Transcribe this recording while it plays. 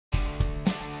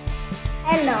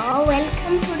Hello,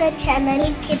 welcome to the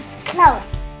channel Kids Cloud.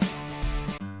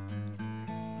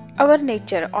 Our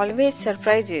nature always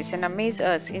surprises and amazes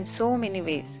us in so many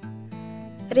ways.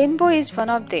 Rainbow is one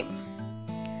of them.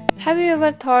 Have you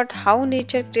ever thought how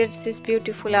nature creates this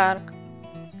beautiful arc?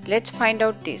 Let's find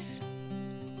out this.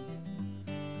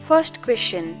 First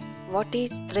question, what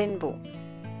is rainbow?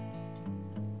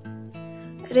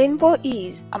 Rainbow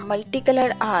is a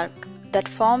multicolored arc that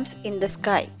forms in the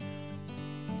sky.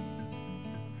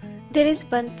 There is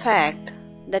one fact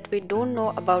that we don't know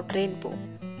about rainbow.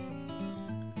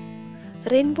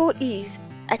 Rainbow is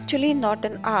actually not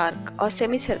an arc or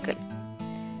semicircle.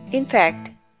 In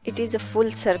fact, it is a full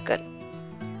circle.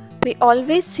 We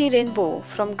always see rainbow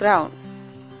from ground.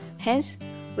 Hence,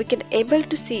 we can able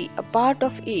to see a part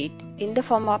of it in the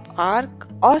form of arc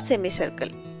or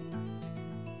semicircle.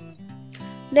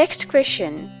 Next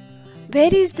question,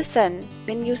 where is the sun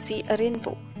when you see a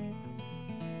rainbow?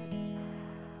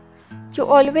 You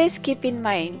always keep in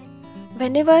mind,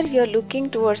 whenever you are looking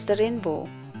towards the rainbow,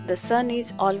 the sun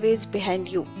is always behind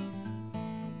you.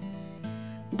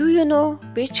 Do you know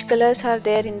which colors are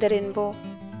there in the rainbow?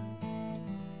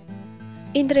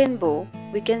 In the rainbow,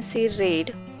 we can see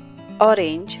red,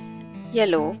 orange,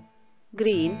 yellow,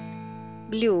 green,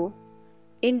 blue,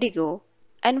 indigo,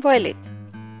 and violet.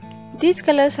 These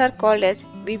colors are called as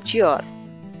vibreur.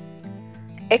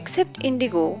 Except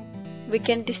indigo, we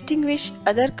can distinguish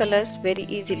other colors very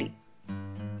easily.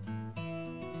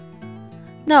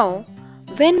 Now,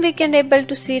 when we can able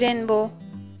to see rainbow?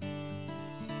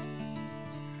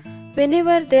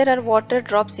 Whenever there are water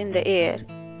drops in the air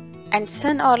and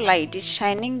sun or light is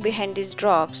shining behind these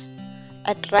drops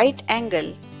at right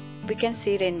angle, we can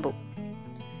see rainbow.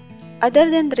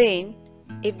 Other than rain,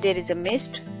 if there is a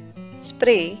mist,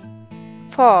 spray,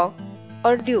 fog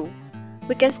or dew,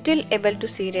 we can still able to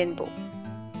see rainbow.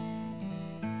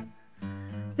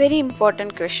 Very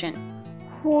important question.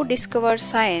 Who discovered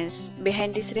science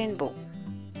behind this rainbow?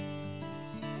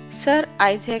 Sir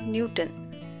Isaac Newton.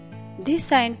 This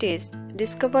scientist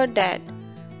discovered that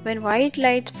when white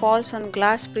light falls on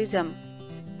glass prism,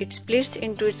 it splits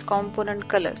into its component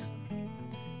colors.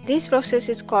 This process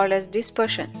is called as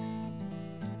dispersion.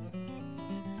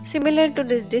 Similar to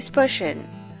this dispersion,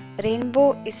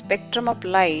 rainbow is spectrum of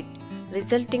light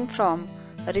resulting from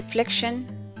reflection,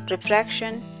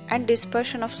 refraction, and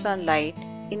dispersion of sunlight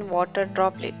in water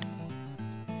droplet.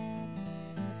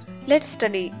 Let's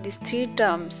study these three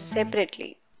terms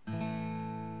separately.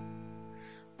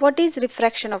 What is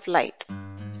refraction of light?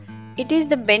 It is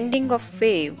the bending of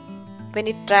wave when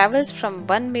it travels from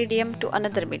one medium to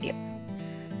another medium.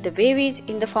 The wave is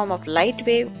in the form of light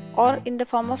wave or in the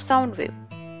form of sound wave.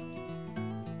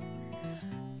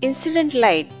 Incident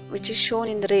light, which is shown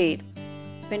in red,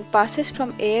 when passes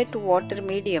from air to water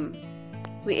medium,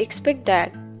 we expect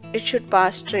that it should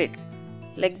pass straight,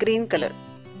 like green color.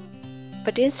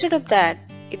 But instead of that,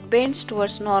 it bends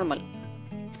towards normal.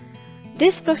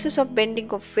 This process of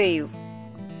bending of wave,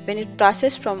 when it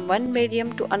passes from one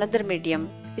medium to another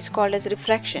medium, is called as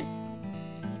refraction.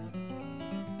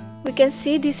 We can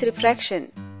see this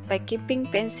refraction by keeping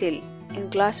pencil in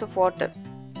glass of water.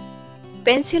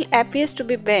 Pencil appears to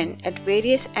be bent at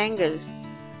various angles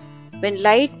when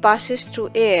light passes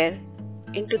through air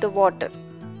into the water.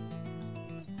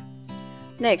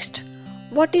 Next,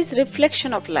 what is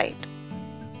reflection of light?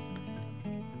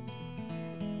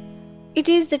 It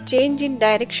is the change in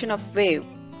direction of wave,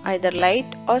 either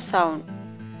light or sound,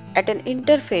 at an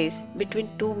interface between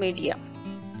two media.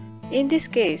 In this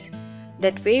case,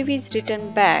 that wave is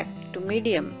returned back to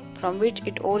medium from which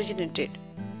it originated.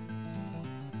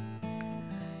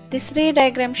 This ray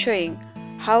diagram showing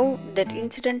how that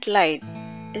incident light,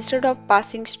 instead of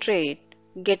passing straight,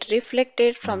 get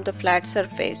reflected from the flat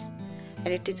surface,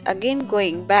 and it is again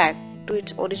going back to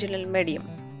its original medium.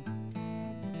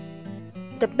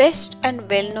 The best and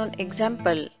well-known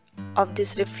example of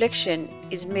this reflection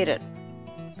is mirror.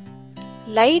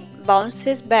 Light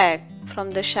bounces back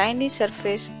from the shiny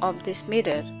surface of this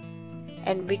mirror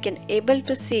and we can able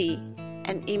to see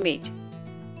an image.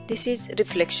 This is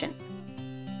reflection.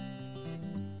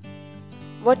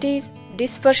 What is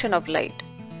dispersion of light?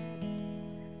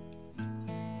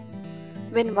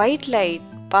 When white light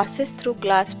passes through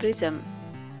glass prism,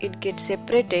 it gets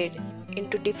separated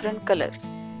into different colors.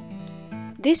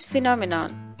 This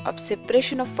phenomenon of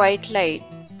separation of white light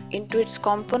into its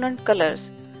component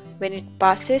colors when it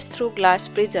passes through glass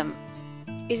prism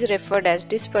is referred as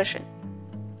dispersion.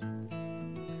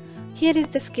 Here is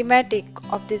the schematic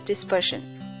of this dispersion.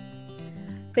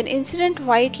 When incident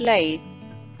white light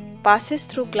passes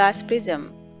through glass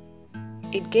prism,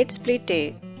 it gets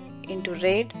splitted into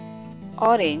red,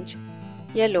 orange,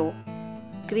 yellow,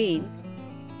 green,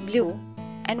 blue,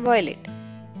 and violet.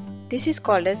 This is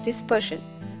called as dispersion.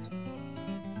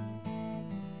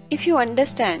 If you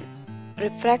understand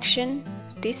refraction,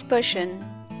 dispersion,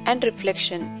 and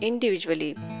reflection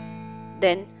individually,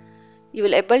 then you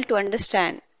will be able to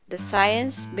understand the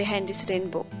science behind this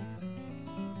rainbow.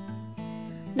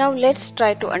 Now let's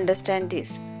try to understand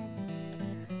this.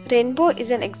 Rainbow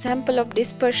is an example of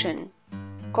dispersion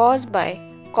caused by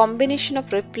combination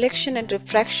of reflection and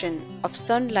refraction of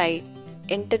sunlight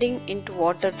entering into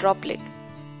water droplet.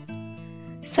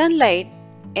 Sunlight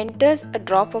enters a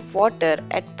drop of water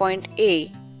at point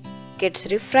A,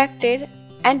 gets refracted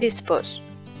and dispersed.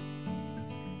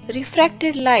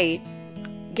 Refracted light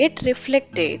gets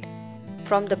reflected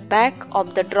from the back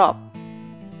of the drop,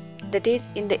 that is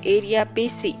in the area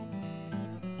BC.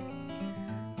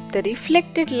 The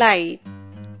reflected light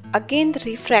again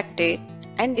refracted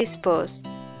and dispersed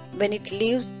when it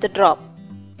leaves the drop,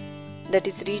 that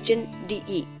is region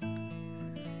DE.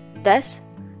 Thus,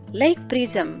 like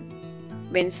prism,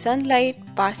 when sunlight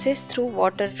passes through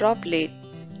water droplet,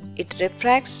 it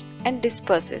refracts and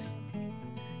disperses.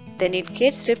 Then it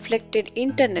gets reflected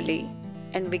internally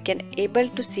and we can able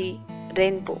to see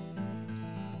rainbow.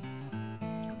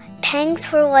 Thanks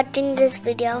for watching this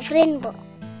video of rainbow.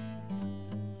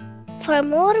 For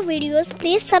more videos,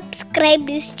 please subscribe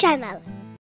this channel.